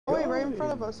Right, right in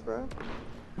front of us, bro.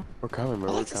 We're coming,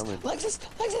 bro. We're coming. Lexus!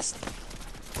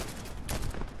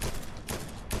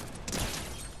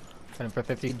 Running for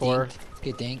 54.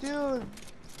 Good dink. Dude,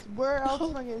 where else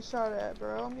am I getting shot at,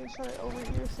 bro? I'm getting shot at over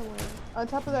here somewhere. On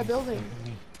top of that building.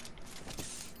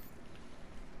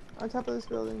 On top of this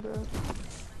building, bro.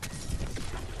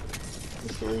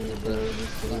 Just leave, bro.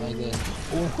 Just Not like leave. this.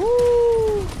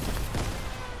 Woohoo!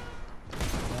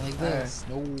 Not like this.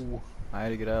 No. I had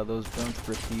to get out of those jump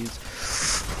rifties.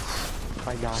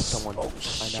 I knocked someone. I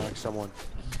knocked someone.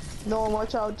 No one,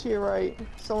 watch out to your right.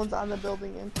 Someone's on the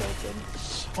building and tilted.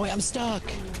 Oh wait, I'm stuck.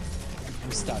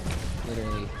 I'm stuck.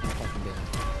 Literally. I'm fucking dead.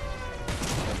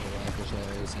 That's the life shit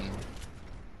I've ever seen.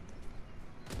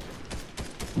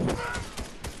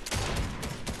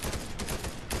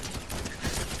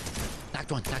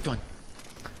 Knocked one. I knocked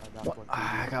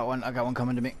one. I got one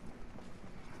coming to me.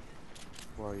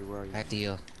 Where are you? Where are you? Back to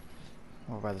you.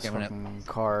 Over by this Coming up. fucking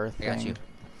car I thing. got you.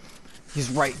 He's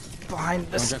right behind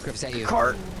One this jump grips at you.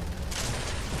 cart.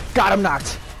 Got him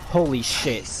knocked. Holy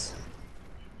shit. Nice.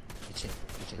 Good shit.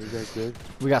 Good shit. Are you guys good?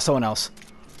 We got someone else.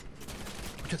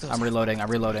 Who took those? I'm reloading. I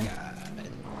have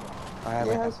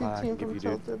Yeah, a how's your I team can give from you,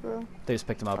 dude. tilted, bro? They just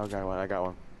picked him up. I got one. I got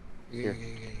one. Here.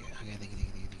 Okay, thank you.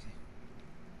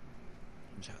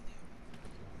 I'm shouting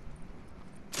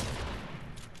you.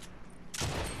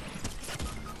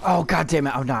 Oh god damn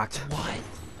it! I'm knocked. What?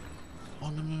 Oh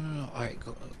no. Alright,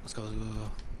 go. Let's go.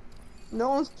 No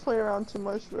one's playing around too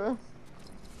much, bro.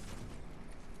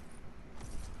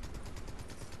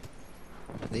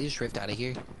 They just ripped out of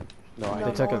here. No, They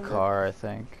I took a no, car, I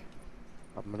think.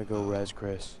 I'm gonna go res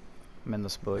Chris. I'm in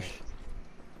this bush.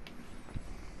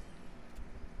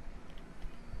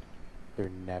 They're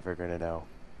never gonna know.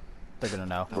 They're gonna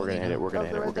know. We're gonna hit it. We're Oh, gonna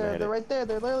hit they're it. We're right gonna there. hit They're it. right there.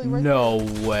 They're literally right No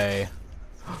way.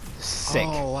 Sick.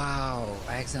 Oh wow!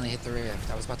 I accidentally hit the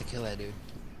rift. I was about to kill that dude.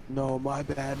 No, my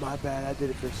bad. My bad. I did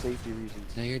it for safety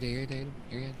reasons. No, you're good.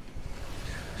 You're good.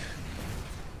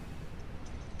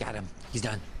 Got him. He's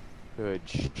done. Good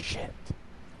shit.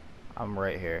 I'm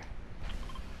right here.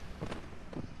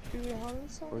 Do we have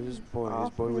this song? Where's this boy? This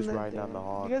Off boy in was the riding down thing. the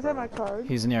hall. You guys have my card?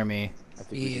 He's near me. I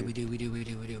think Yeah, we do.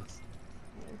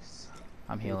 Nice.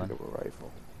 I'm healing. Pick up a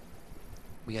rifle.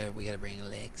 We gotta bring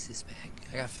Alexis back.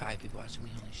 I got 5 people watching me.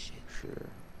 Holy shit. Sure.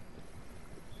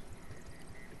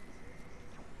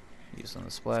 Using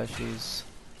the splashies.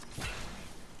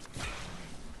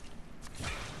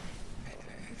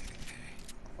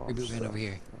 Reboot van over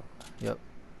here. Yep.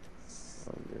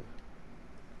 Oh, good.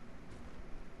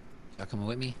 Y'all coming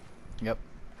with me? Yep.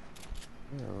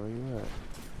 Yeah, where you at?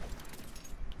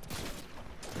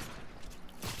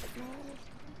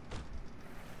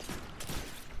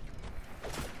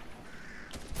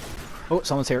 Oh,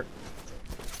 someone's here.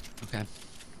 Okay.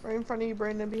 Right in front of you,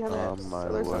 Brandon, behind that my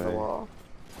other side of the way. wall.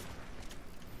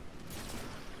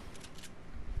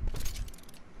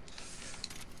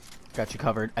 Got you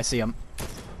covered. I see him.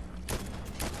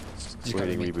 Just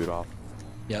Waiting cover me. reboot off.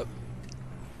 Yep.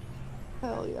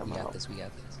 Hell yeah, We I'm got out. this.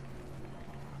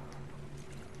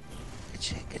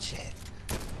 Good shit.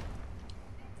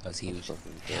 That was huge.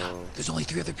 Fucking Yeah. go. There's only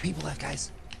 3 other people left,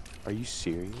 guys. Are you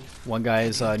serious? One guy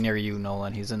is near you,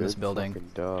 Nolan. He's in this Good building.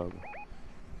 fucking dub.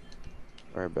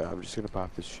 Alright, but I'm just gonna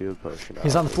pop this shield potion out.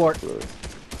 He's on the floor.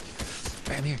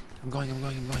 Right, I'm here. I'm going.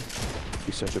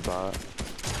 He's such a bot.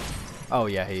 Oh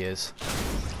yeah, he is.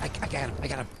 I got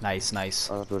him. Nice, nice.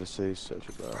 I was about to say he's such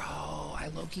a bot. Bro, I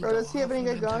low-key Bro, does he have any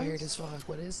good I'm guns? tired as fuck.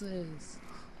 What is this?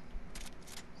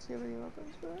 Do you have any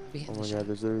weapons, bro? Be hitting Oh my the god, shot.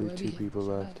 there's literally What, be 2 hitting people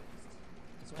the left. shot?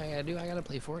 That's what I gotta do. I gotta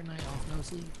play Fortnite off no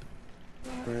sleep.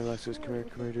 Come here, Alexis. Come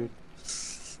here, dude.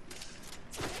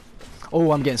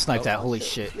 Oh, I'm getting sniped Oh, at. Holy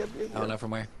shit. Yep, I don't know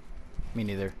from where. Me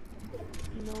neither.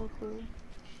 No clue.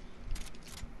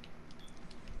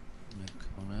 I'm gonna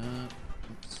come up.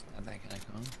 Oops, not that kind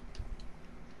of cone.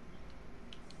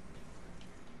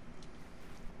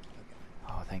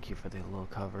 Oh, thank you for the little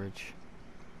coverage.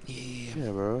 Yeah.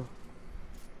 Yeah, bro.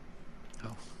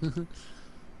 Oh. They're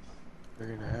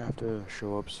gonna have to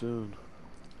show up soon.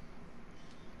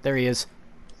 There he is.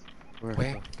 Where?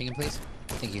 Ping him, please.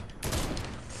 Thank you.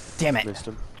 Damn it. Missed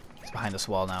him. He's behind this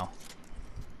wall now.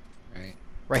 Alright.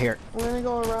 Right here. I'm gonna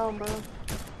go around, bro.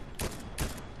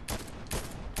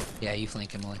 Yeah, you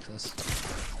flank him, Alexis.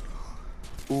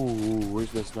 Ooh,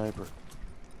 where's the sniper?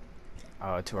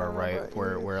 Oh, to our Oh, right, but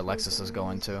where you're Alexis is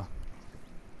going to.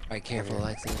 Alright, careful, Okay.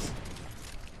 Alexis.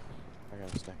 I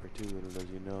got a sniper too, little does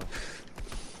you know.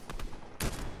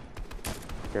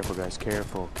 Careful, guys.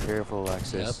 Careful. Careful,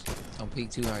 Alexis. Yep. Don't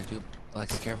peek too hard, too.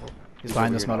 Alexis, careful. He's behind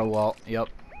over this here metal now. wall. Yep.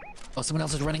 Oh, someone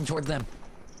else is running towards them.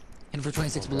 In for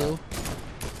 26 Oh, blue.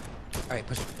 Alright,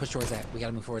 push towards that. We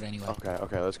gotta move forward anyway.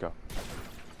 Okay, let's go.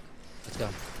 Let's go.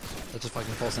 Let's just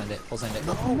fucking full send it. Full send it.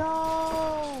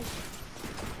 No!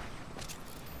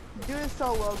 Doing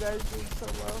so well, guys. Doing so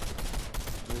well.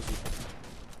 Where is he?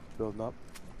 Building up.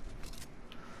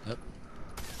 Yep.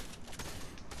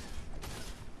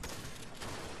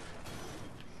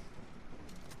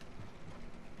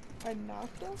 I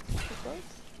knocked him?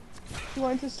 He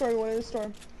went to storm, he went to the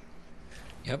storm.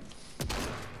 Yep.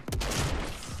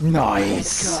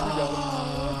 Nice.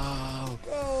 Oh,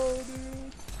 Oh,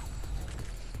 dude.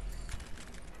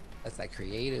 that's that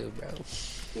creative, bro.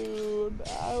 Dude,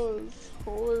 that was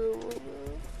horrible,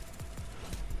 man.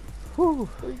 Whew.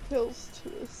 3 kills,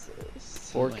 2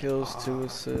 assists. 4 kills, 2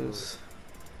 assists.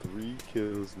 3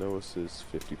 kills, no assists,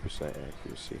 50%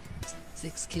 accuracy.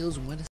 6 kills, 1